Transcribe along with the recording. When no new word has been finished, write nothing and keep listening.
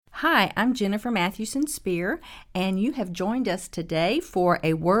Hi, I'm Jennifer Mathewson Spear, and you have joined us today for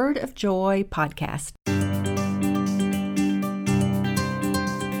a Word of Joy podcast.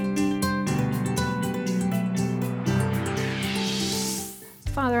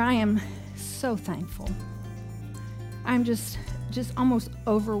 Father, I am so thankful. I'm just almost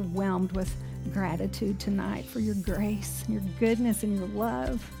overwhelmed with gratitude tonight for your grace, your goodness, and your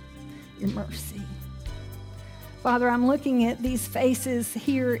love, your mercy. Father, I'm looking at these faces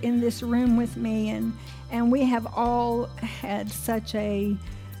here in this room with me, and we have all had such a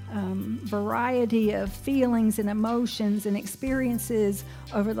variety of feelings and emotions and experiences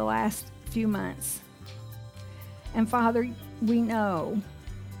over the last few months. And Father, we know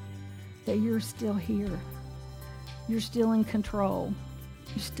that you're still here. You're still in control.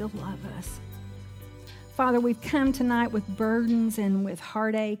 You still love us. Father, we've come tonight with burdens and with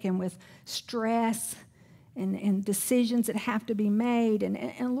heartache and with stress and decisions that have to be made.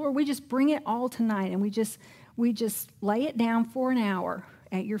 And Lord, we just bring it all tonight, and we just lay it down for an hour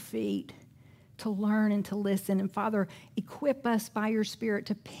at your feet to learn and to listen. And Father, equip us by your Spirit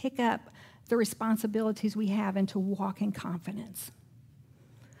to pick up the responsibilities we have and to walk in confidence.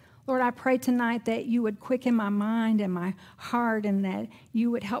 Lord, I pray tonight that you would quicken my mind and my heart, and that you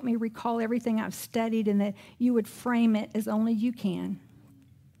would help me recall everything I've studied, and that you would frame it as only you can.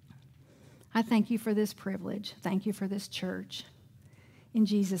 I thank you for this privilege. Thank you for this church. In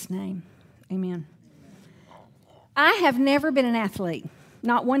Jesus' name, amen. I have never been an athlete,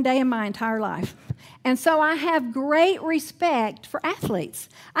 not one day in my entire life. And so I have great respect for athletes.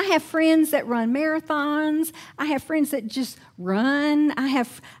 I have friends that run marathons. I have friends that just run.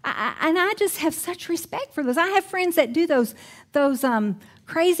 And I just have such respect for those. I have friends that do those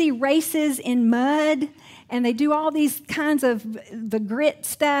crazy races in mud, and they do all these kinds of the grit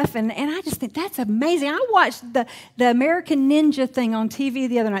stuff, and I just think that's amazing. I watched the American Ninja thing on TV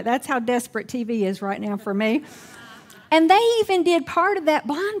the other night. That's how desperate TV is right now for me. And they even did part of that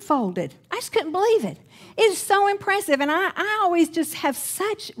blindfolded. I just couldn't believe it. It is so impressive, and I always just have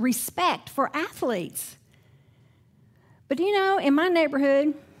such respect for athletes. But you know, in my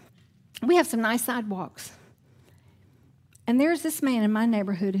neighborhood, we have some nice sidewalks. And there's this man in my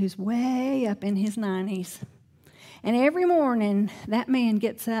neighborhood who's way up in his 90s. And every morning, that man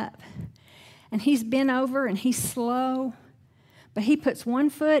gets up, and he's bent over, and he's slow, but he puts one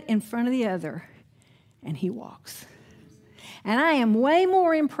foot in front of the other, and he walks. And I am way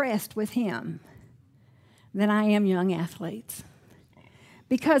more impressed with him than I am young athletes,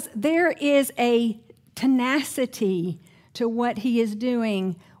 because there is a tenacity to what he is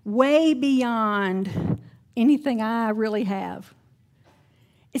doing way beyond anything I really have.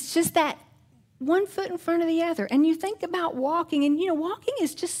 It's just that one foot in front of the other. And you think about walking, and walking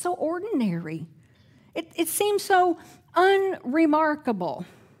is just so ordinary. It seems so unremarkable.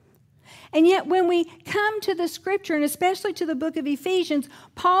 And yet when we come to the scripture, and especially to the book of Ephesians,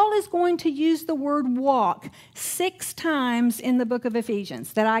 Paul is going to use the word walk 6 times in the book of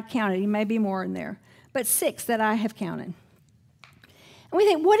Ephesians that I counted. He may be more in there, but 6 that I have counted. And we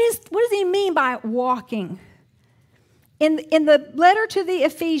think, what does he mean by walking? In the letter to the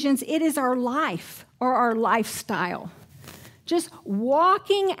Ephesians, it is our life or our lifestyle. Just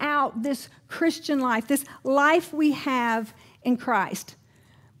walking out this Christian life, this life we have in Christ.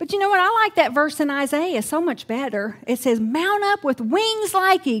 But you know what? I like that verse in Isaiah so much better. It says, mount up with wings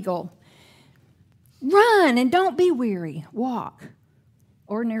like eagle. Run and don't be weary. Walk.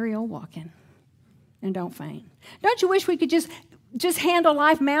 Ordinary old walking. And don't faint. Don't you wish we could just handle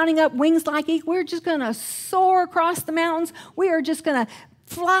life mounting up wings like eagle? We're just going to soar across the mountains. We are just going to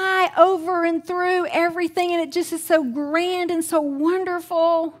fly over and through everything, and it just is so grand and so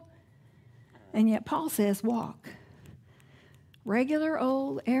wonderful. And yet Paul says, walk. Regular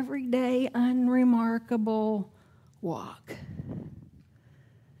old, everyday, unremarkable walk.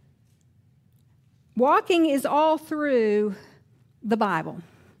 Walking is all through the Bible.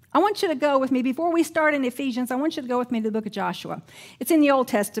 I want you to go with me, before we start in Ephesians, I want you to go with me to the book of Joshua. It's in the Old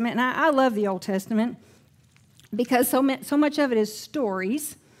Testament, and I love the Old Testament because so much of it is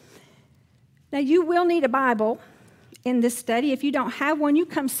stories. Now, you will need a Bible in this study. If you don't have one, you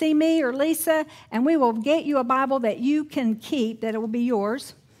come see me or Lisa, and we will get you a Bible that you can keep, that it will be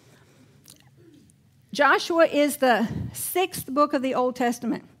yours. Joshua is the 6th book of the Old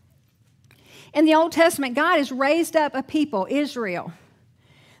Testament. In the Old Testament, God has raised up a people, Israel.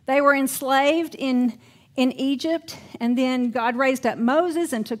 They were enslaved in Egypt, and then God raised up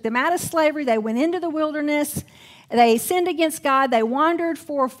Moses and took them out of slavery. They went into the wilderness. They sinned against God. They wandered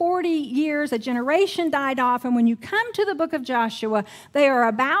for 40 years. A generation died off. And when you come to the book of Joshua, they are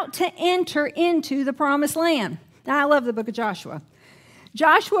about to enter into the promised land. Now, I love the book of Joshua.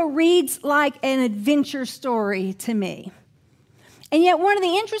 Joshua reads like an adventure story to me. And yet one of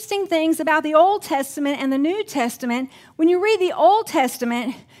the interesting things about the Old Testament and the New Testament, when you read the Old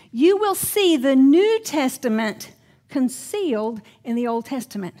Testament, you will see the New Testament concealed in the Old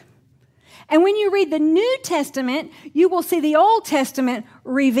Testament. And when you read the New Testament, you will see the Old Testament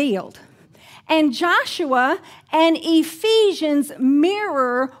revealed. And Joshua and Ephesians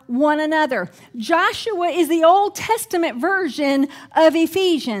mirror one another. Joshua is the Old Testament version of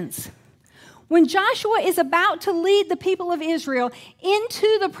Ephesians. When Joshua is about to lead the people of Israel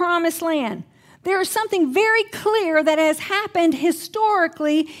into the promised land, there is something very clear that has happened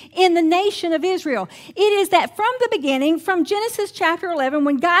historically in the nation of Israel. It is that from the beginning, from Genesis chapter 11,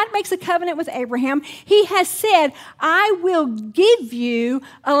 when God makes a covenant with Abraham, he has said, I will give you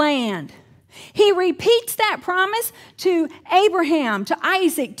a land. He repeats that promise to Abraham, to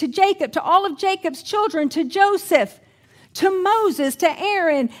Isaac, to Jacob, to all of Jacob's children, to Joseph, to Moses, to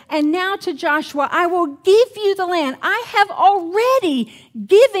Aaron, and now to Joshua. I will give you the land. I have already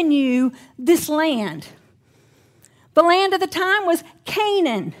given you this land. The land of the time was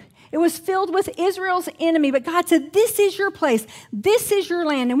Canaan. It was filled with Israel's enemy, but God said, this is your place. This is your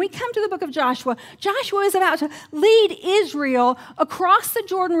land. And we come to the book of Joshua. Joshua is about to lead Israel across the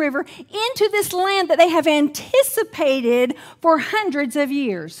Jordan River into this land that they have anticipated for hundreds of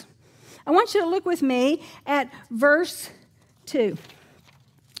years. I want you to look with me at verse 2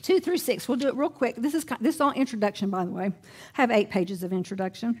 through 6. We'll do it real quick. This is all introduction, by the way. I have 8 pages of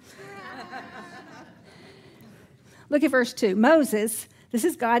introduction. Look at verse 2. Moses, this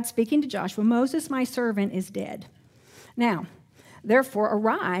is God speaking to Joshua. Moses, my servant, is dead. Now, therefore,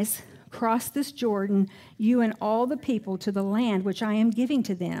 arise, cross this Jordan, you and all the people, to the land which I am giving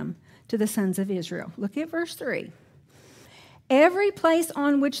to them, to the sons of Israel. Look at verse 3. Every place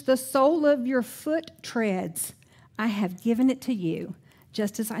on which the sole of your foot treads, I have given it to you,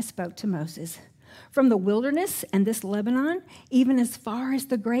 just as I spoke to Moses. From the wilderness and this Lebanon, even as far as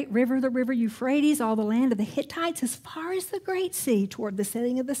the great river, the river Euphrates, all the land of the Hittites, as far as the great sea toward the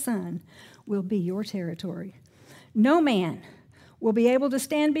setting of the sun, will be your territory. No man will be able to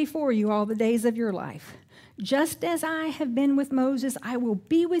stand before you all the days of your life. Just as I have been with Moses, I will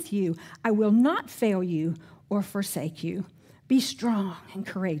be with you. I will not fail you or forsake you. Be strong and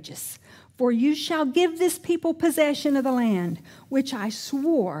courageous, for you shall give this people possession of the land, which I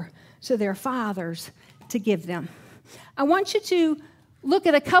swore to their fathers to give them. I want you to look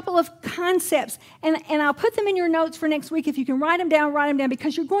at a couple of concepts, and I'll put them in your notes for next week. If you can write them down,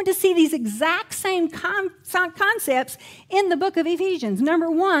 because you're going to see these exact same concepts in the book of Ephesians. Number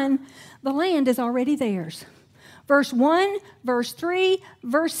 1, the land is already theirs. Verse 1, verse 3,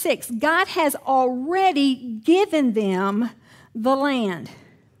 verse 6. God has already given them the land.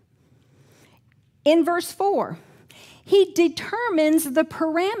 In verse 4, he determines the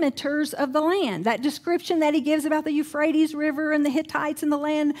parameters of the land. That description that he gives about the Euphrates River and the Hittites and the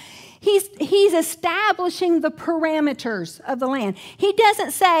land, he's establishing the parameters of the land. He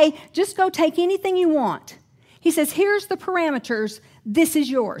doesn't say, just go take anything you want. He says, here's the parameters. This is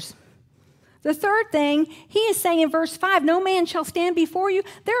yours. The third thing, he is saying in verse 5, no man shall stand before you.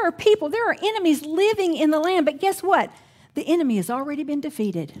 There are people, there are enemies living in the land, but guess what? The enemy has already been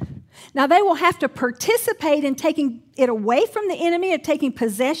defeated. Now, they will have to participate in taking it away from the enemy and taking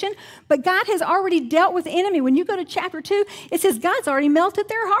possession, but God has already dealt with the enemy. When you go to chapter 2, it says God's already melted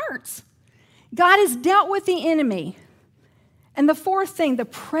their hearts. God has dealt with the enemy. And the fourth thing, the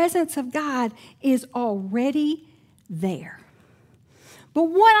presence of God is already there. But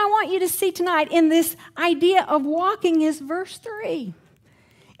what I want you to see tonight in this idea of walking is verse 3.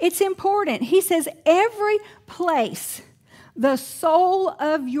 It's important. He says, every place the sole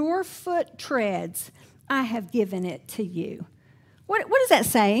of your foot treads, I have given it to you. What is that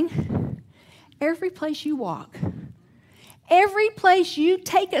saying? Every place you walk, every place you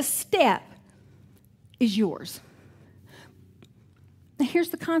take a step is yours. Now, here's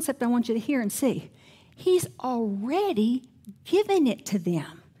the concept I want you to hear and see. He's already given it to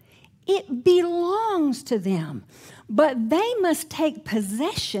them. It belongs to them. But they must take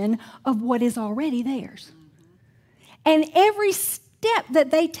possession of what is already theirs. And every step that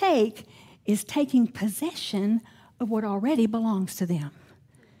they take is taking possession of what already belongs to them.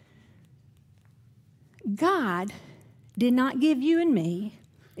 God did not give you and me,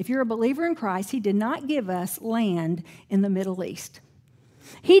 if you're a believer in Christ, he did not give us land in the Middle East.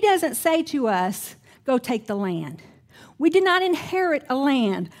 He doesn't say to us, go take the land. We did not inherit a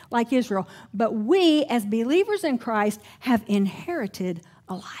land like Israel, but we, as believers in Christ, have inherited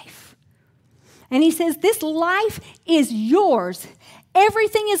a life. And he says, this life is yours.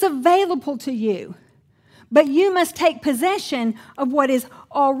 Everything is available to you. but you must take possession of what is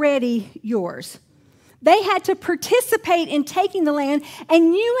already yours. They had to participate in taking the land,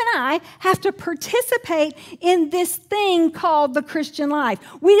 and you and I have to participate in this thing called the Christian life.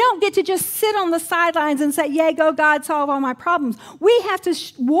 We don't get to just sit on the sidelines and say, yay, go God, solve all my problems. We have to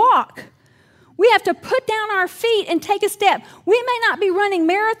walk. We have to put down our feet and take a step. We may not be running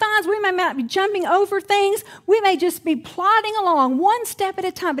marathons. We may not be jumping over things. We may just be plodding along one step at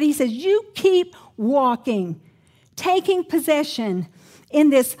a time. But he says, you keep walking, taking possession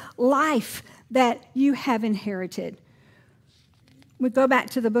in this life that you have inherited. We go back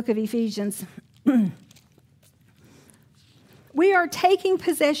to the book of Ephesians. We are taking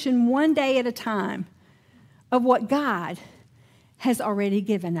possession one day at a time of what God has already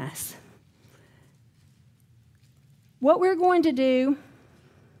given us. What we're going to do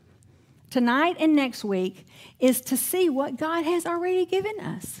tonight and next week is to see what God has already given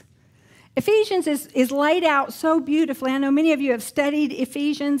us. Ephesians is laid out so beautifully. I know many of you have studied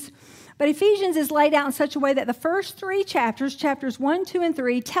Ephesians, but Ephesians is laid out in such a way that the first three chapters, chapters 1, 2, and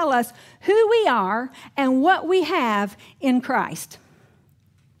 3, tell us who we are and what we have in Christ.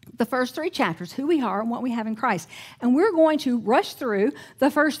 The first three chapters, who we are and what we have in Christ. And we're going to rush through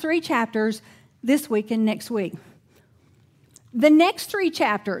the first three chapters this week and next week. The next three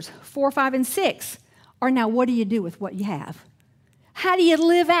chapters, 4, 5, and 6, are now what do you do with what you have? How do you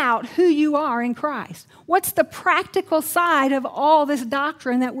live out who you are in Christ? What's the practical side of all this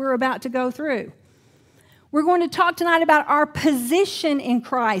doctrine that we're about to go through? We're going to talk tonight about our position in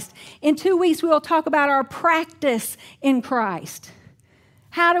Christ. In 2 weeks, we will talk about our practice in Christ.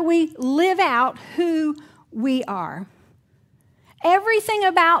 How do we live out who we are? Everything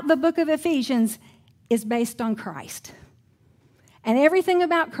about the book of Ephesians is based on Christ. And everything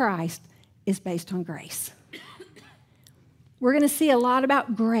about Christ is based on grace. We're going to see a lot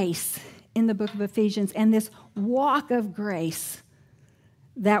about grace in the book of Ephesians and this walk of grace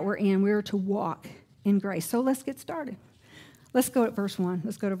that we're in. We're to walk in grace. So let's get started. Let's go to verse 1.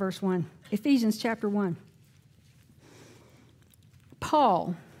 Let's go to verse 1. Ephesians chapter 1.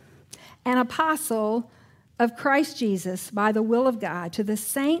 Paul, an apostle of Christ Jesus by the will of God, to the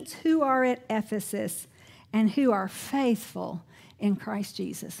saints who are at Ephesus and who are faithful in Christ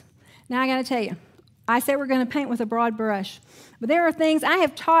Jesus. Now I got to tell you, I said we're going to paint with a broad brush, but there are things I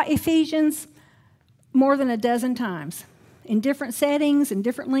have taught Ephesians more than a dozen times in different settings, in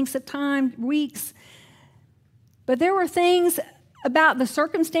different lengths of time, weeks. But there were things about the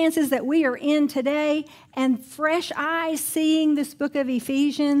circumstances that we are in today and fresh eyes seeing this book of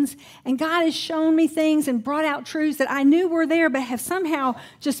Ephesians. And God has shown me things and brought out truths that I knew were there but have somehow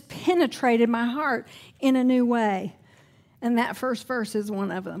just penetrated my heart in a new way. And that first verse is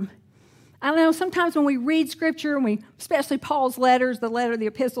one of them. I don't know, sometimes when we read Scripture, and especially Paul's letters, the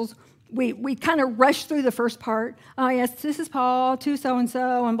epistles, we kind of rush through the first part. Oh, yes, this is Paul to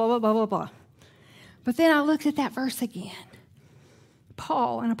so-and-so, and blah, blah, blah, blah, blah. But then I looked at that verse again.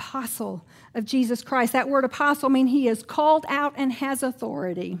 Paul, an apostle of Jesus Christ. That word apostle means he is called out and has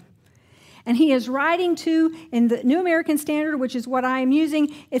authority. And he is writing to, in the New American Standard, which is what I am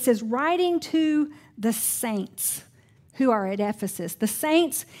using, it says writing to the saints who are at Ephesus. The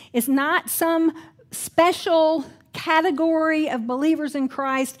saints is not some special category of believers in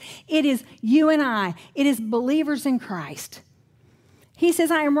Christ. It is you and I. It is believers in Christ. He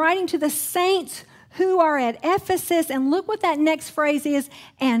says, I am writing to the saints who are at Ephesus, and look what that next phrase is,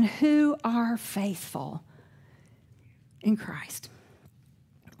 and who are faithful in Christ.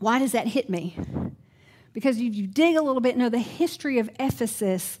 Why does that hit me? Because if you dig a little bit, know the history of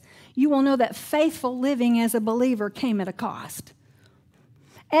Ephesus, you will know that faithful living as a believer came at a cost.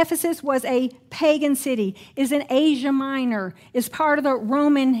 Ephesus was a pagan city, is in Asia Minor, is part of the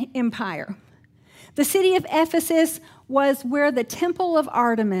Roman Empire. The city of Ephesus was where the Temple of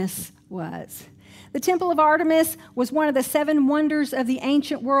Artemis was. The Temple of Artemis was one of the 7 wonders of the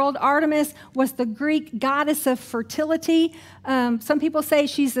ancient world. Artemis was the Greek goddess of fertility. Some people say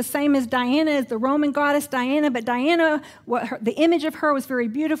she's the same as Diana, as the Roman goddess Diana, but Diana, the image of her was very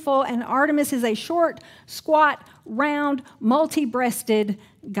beautiful, and Artemis is a short, squat, round, multi-breasted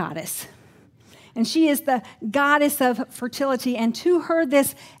goddess. And she is the goddess of fertility, and to her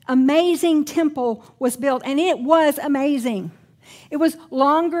this amazing temple was built, and it was amazing. It was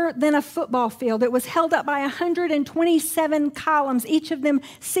longer than a football field. It was held up by 127 columns, each of them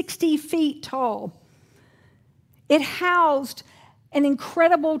 60 feet tall. It housed an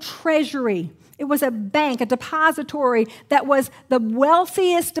incredible treasury. It was a bank, a depository that was the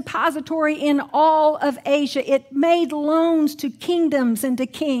wealthiest depository in all of Asia. It made loans to kingdoms and to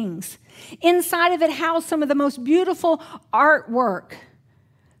kings. Inside of it housed some of the most beautiful artwork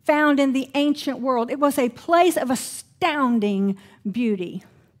found in the ancient world. It was a place of astounding beauty.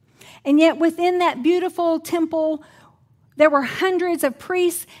 And yet within that beautiful temple, there were hundreds of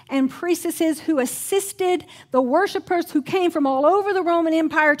priests and priestesses who assisted the worshipers who came from all over the Roman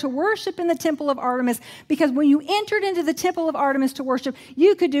Empire to worship in the temple of Artemis. Because when you entered into the temple of Artemis to worship,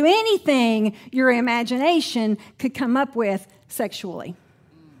 you could do anything your imagination could come up with sexually.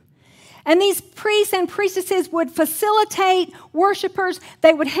 And these priests and priestesses would facilitate worshipers.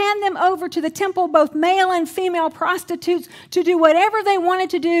 They would hand them over to the temple, both male and female prostitutes, to do whatever they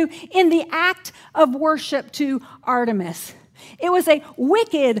wanted to do in the act of worship to Artemis. It was a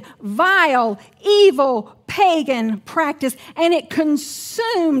wicked, vile, evil, pagan practice, and it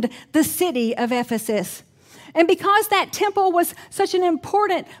consumed the city of Ephesus. And because that temple was such an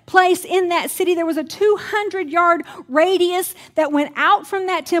important place in that city, there was a 200-yard radius that went out from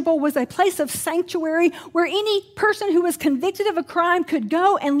that temple, was a place of sanctuary where any person who was convicted of a crime could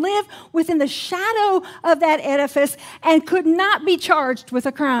go and live within the shadow of that edifice and could not be charged with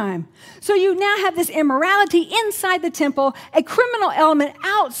a crime. So you now have this immorality inside the temple, a criminal element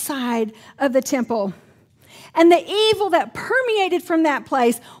outside of the temple. And the evil that permeated from that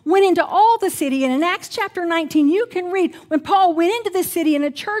place went into all the city. And in Acts chapter 19, you can read when Paul went into the city and a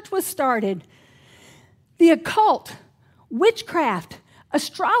church was started. The occult, witchcraft,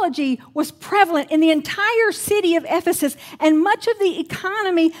 astrology was prevalent in the entire city of Ephesus. And much of the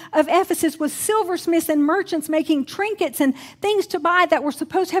economy of Ephesus was silversmiths and merchants making trinkets and things to buy that were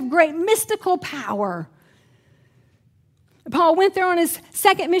supposed to have great mystical power. Paul went there on his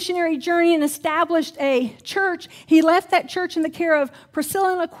second missionary journey and established a church. He left that church in the care of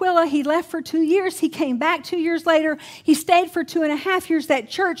Priscilla and Aquila. He left for 2 years. He came back 2 years later. He stayed for 2.5 years. That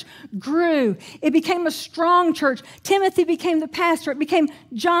church grew. It became a strong church. Timothy became the pastor. It became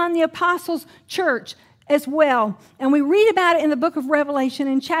John the Apostle's church as well. And we read about it in the book of Revelation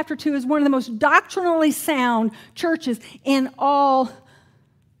in chapter 2 as one of the most doctrinally sound churches in all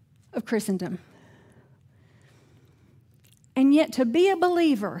of Christendom. And yet to be a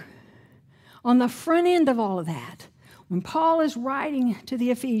believer on the front end of all of that, when Paul is writing to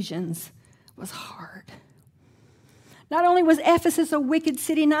the Ephesians, was hard. Not only was Ephesus a wicked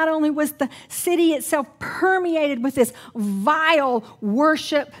city, not only was the city itself permeated with this vile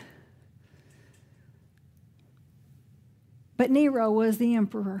worship, but Nero was the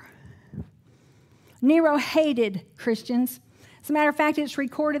emperor. Nero hated Christians. As a matter of fact, it's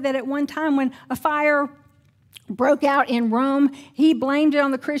recorded that at one time when a fire broke out in Rome, he blamed it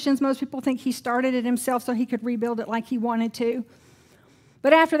on the Christians. Most people think he started it himself so he could rebuild it like he wanted to.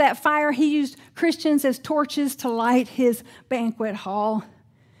 But after that fire, he used Christians as torches to light his banquet hall.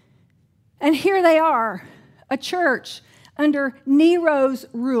 And here they are, a church under Nero's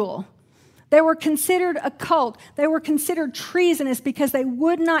rule. They were considered a cult. They were considered treasonous because they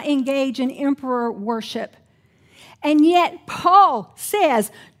would not engage in emperor worship. And yet Paul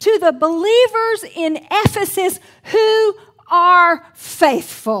says to the believers in Ephesus who are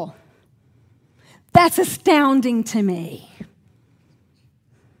faithful. That's astounding to me.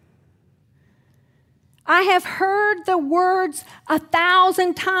 I have heard the words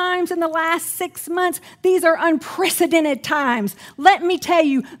 1,000 times in the last 6 months. These are unprecedented times. Let me tell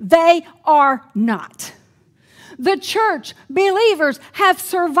you, they are not. The church, believers, have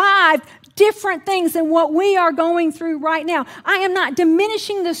survived different things than what we are going through right now. I am not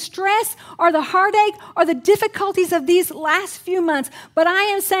diminishing the stress or the heartache or the difficulties of these last few months, but I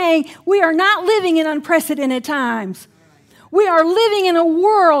am saying we are not living in unprecedented times. We are living in a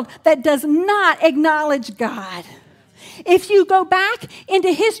world that does not acknowledge God. If you go back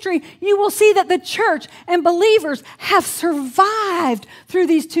into history, you will see that the church and believers have survived through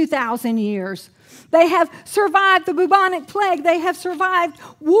these 2,000 years. They have survived the bubonic plague. They have survived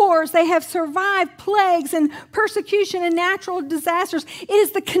wars. They have survived plagues and persecution and natural disasters. It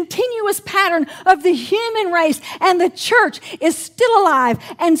is the continuous pattern of the human race, and the church is still alive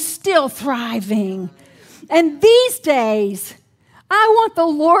and still thriving. And these days, I want the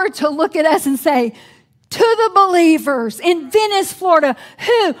Lord to look at us and say, to the believers in Venice, Florida,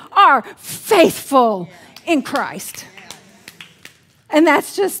 who are faithful in Christ. And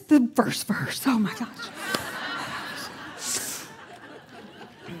that's just the first verse. Oh my gosh.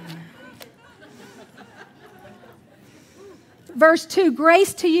 Verse 2,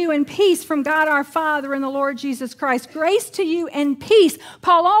 grace to you and peace from God our Father and the Lord Jesus Christ. Grace to you and peace.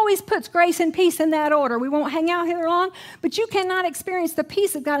 Paul always puts grace and peace in that order. We won't hang out here long, but you cannot experience the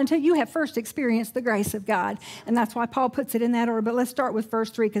peace of God until you have first experienced the grace of God. And that's why Paul puts it in that order. But let's start with verse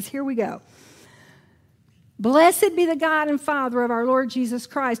 3, because here we go. Blessed be the God and Father of our Lord Jesus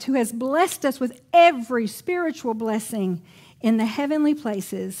Christ, who has blessed us with every spiritual blessing in the heavenly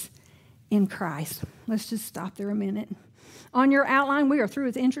places in Christ. Let's just stop there a minute. On your outline, we are through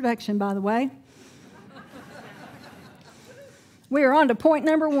with the introduction, by the way. We are on to point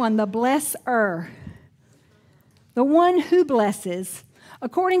number 1, the blesser. The one who blesses.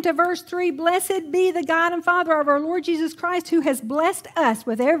 According to verse 3, blessed be the God and Father of our Lord Jesus Christ, who has blessed us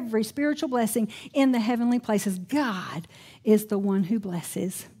with every spiritual blessing in the heavenly places. God is the one who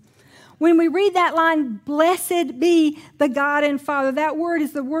blesses. When we read that line, blessed be the God and Father, that word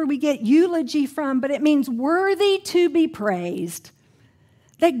is the word we get eulogy from, but it means worthy to be praised.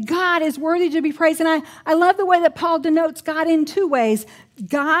 That God is worthy to be praised. And I love the way that Paul denotes God in 2 ways,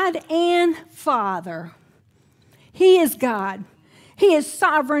 God and Father. He is God. He is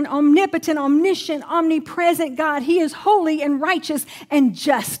sovereign, omnipotent, omniscient, omnipresent God. He is holy and righteous and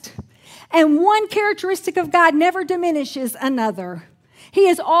just. And one characteristic of God never diminishes another. He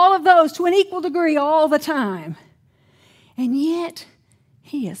is all of those to an equal degree all the time. And yet,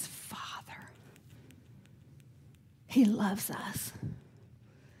 He is Father. He loves us.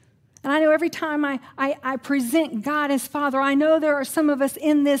 And I know every time I present God as Father, I know there are some of us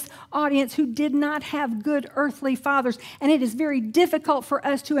in this audience who did not have good earthly fathers, and it is very difficult for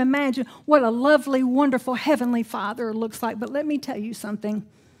us to imagine what a lovely, wonderful Heavenly Father looks like. But let me tell you something.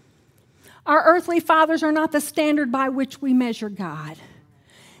 Our earthly fathers are not the standard by which we measure God.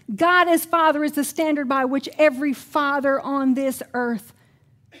 God as Father is the standard by which every father on this earth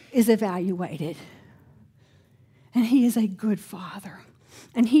is evaluated. And He is a good Father.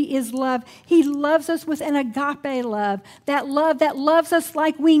 And He is love. He loves us with an agape love that loves us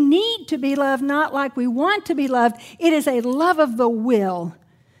like we need to be loved, not like we want to be loved. It is a love of the will.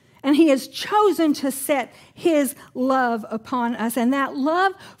 And He has chosen to set His love upon us. And that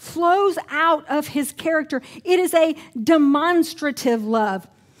love flows out of His character. It is a demonstrative love.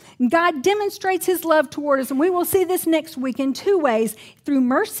 God demonstrates His love toward us. And we will see this next week in 2 ways, through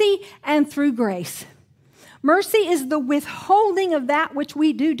mercy and through grace. Mercy is the withholding of that which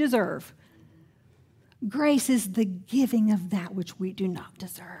we do deserve. Grace is the giving of that which we do not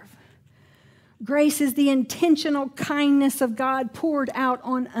deserve. Grace is the intentional kindness of God poured out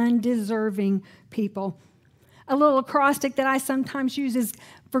on undeserving people. A little acrostic that I sometimes use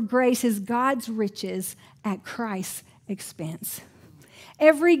for grace is God's riches at Christ's expense.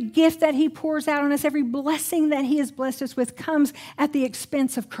 Every gift that He pours out on us, every blessing that He has blessed us with comes at the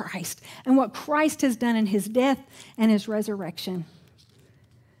expense of Christ and what Christ has done in His death and His resurrection.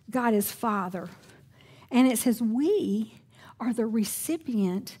 God is Father. And it says we are the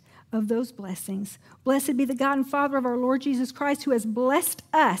recipient of those blessings. Blessed be the God and Father of our Lord Jesus Christ, who has blessed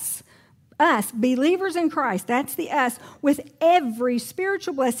us, believers in Christ, that's the us, with every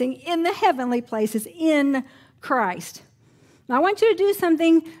spiritual blessing in the heavenly places in Christ. Now, I want you to do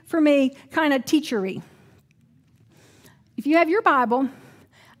something for me kind of teachery. If you have your Bible,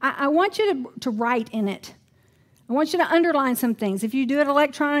 I want you to write in it. I want you to underline some things. If you do it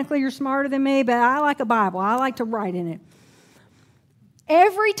electronically, you're smarter than me, but I like a Bible. I like to write in it.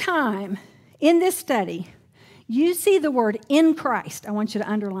 Every time in this study you see the word in Christ, I want you to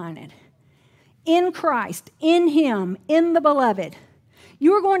underline it. In Christ, in Him, in the Beloved.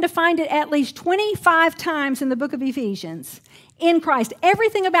 You are going to find it at least 25 times in the book of Ephesians. In Christ.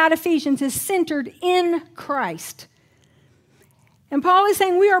 Everything about Ephesians is centered in Christ. And Paul is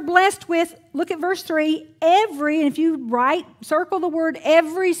saying we are blessed with, look at verse 3, and if you write, circle the word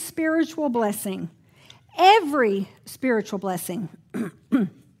every spiritual blessing. Every spiritual blessing.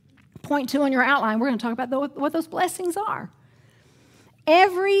 Point 2 on your outline, we're going to talk about what those blessings are.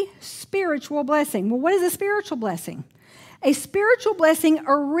 Every spiritual blessing. Well, what is a spiritual blessing? A spiritual blessing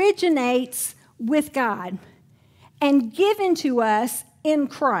originates with God and given to us in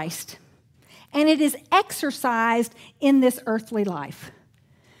Christ. And it is exercised in this earthly life.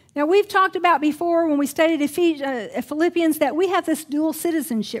 Now, we've talked about before when we studied Philippians that we have this dual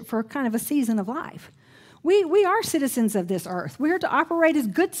citizenship for kind of a season of life. We are citizens of this earth. We are to operate as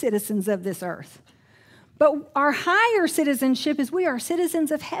good citizens of this earth. But our higher citizenship is we are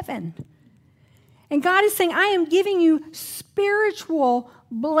citizens of heaven. And God is saying, I am giving you spiritual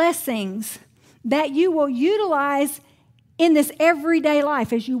blessings that you will utilize in this everyday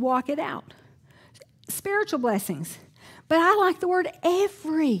life as you walk it out. Spiritual blessings. But I like the word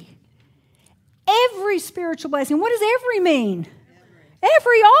every. Every spiritual blessing. What does every mean?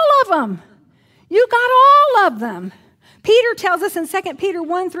 Every, all of them. You got all of them. Peter tells us in 2 Peter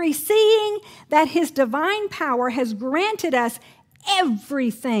 1:3, seeing that His divine power has granted us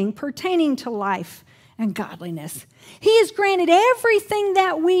everything pertaining to life and godliness. He has granted everything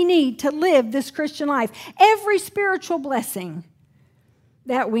that we need to live this Christian life, every spiritual blessing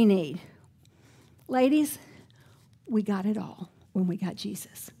that we need. Ladies, we got it all when we got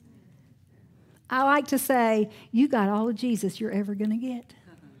Jesus. I like to say, you got all of Jesus you're ever going to get.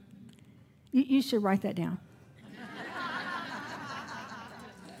 You should write that down.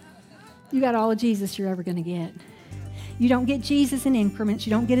 You got all of Jesus you're ever going to get. You don't get Jesus in increments.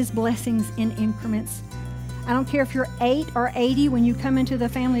 You don't get his blessings in increments. I don't care if you're 8 or 80 when you come into the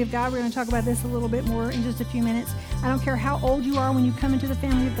family of God. We're going to talk about this a little bit more in just a few minutes. I don't care how old you are when you come into the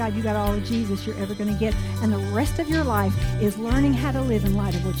family of God. You got all of Jesus you're ever going to get. And the rest of your life is learning how to live in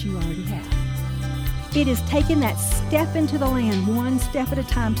light of what you already have. It is taking that step into the land, one step at a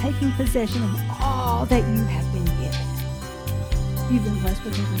time, taking possession of all that you have been given. You've been blessed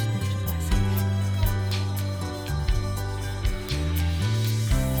with every spiritual blessing.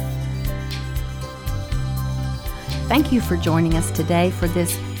 Thank you for joining us today for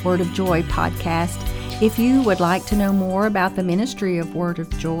this Word of Joy podcast. If you would like to know more about the ministry of Word of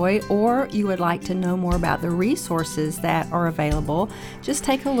Joy, or you would like to know more about the resources that are available, just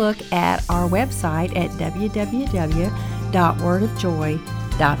take a look at our website at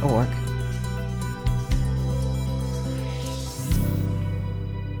www.wordofjoy.org.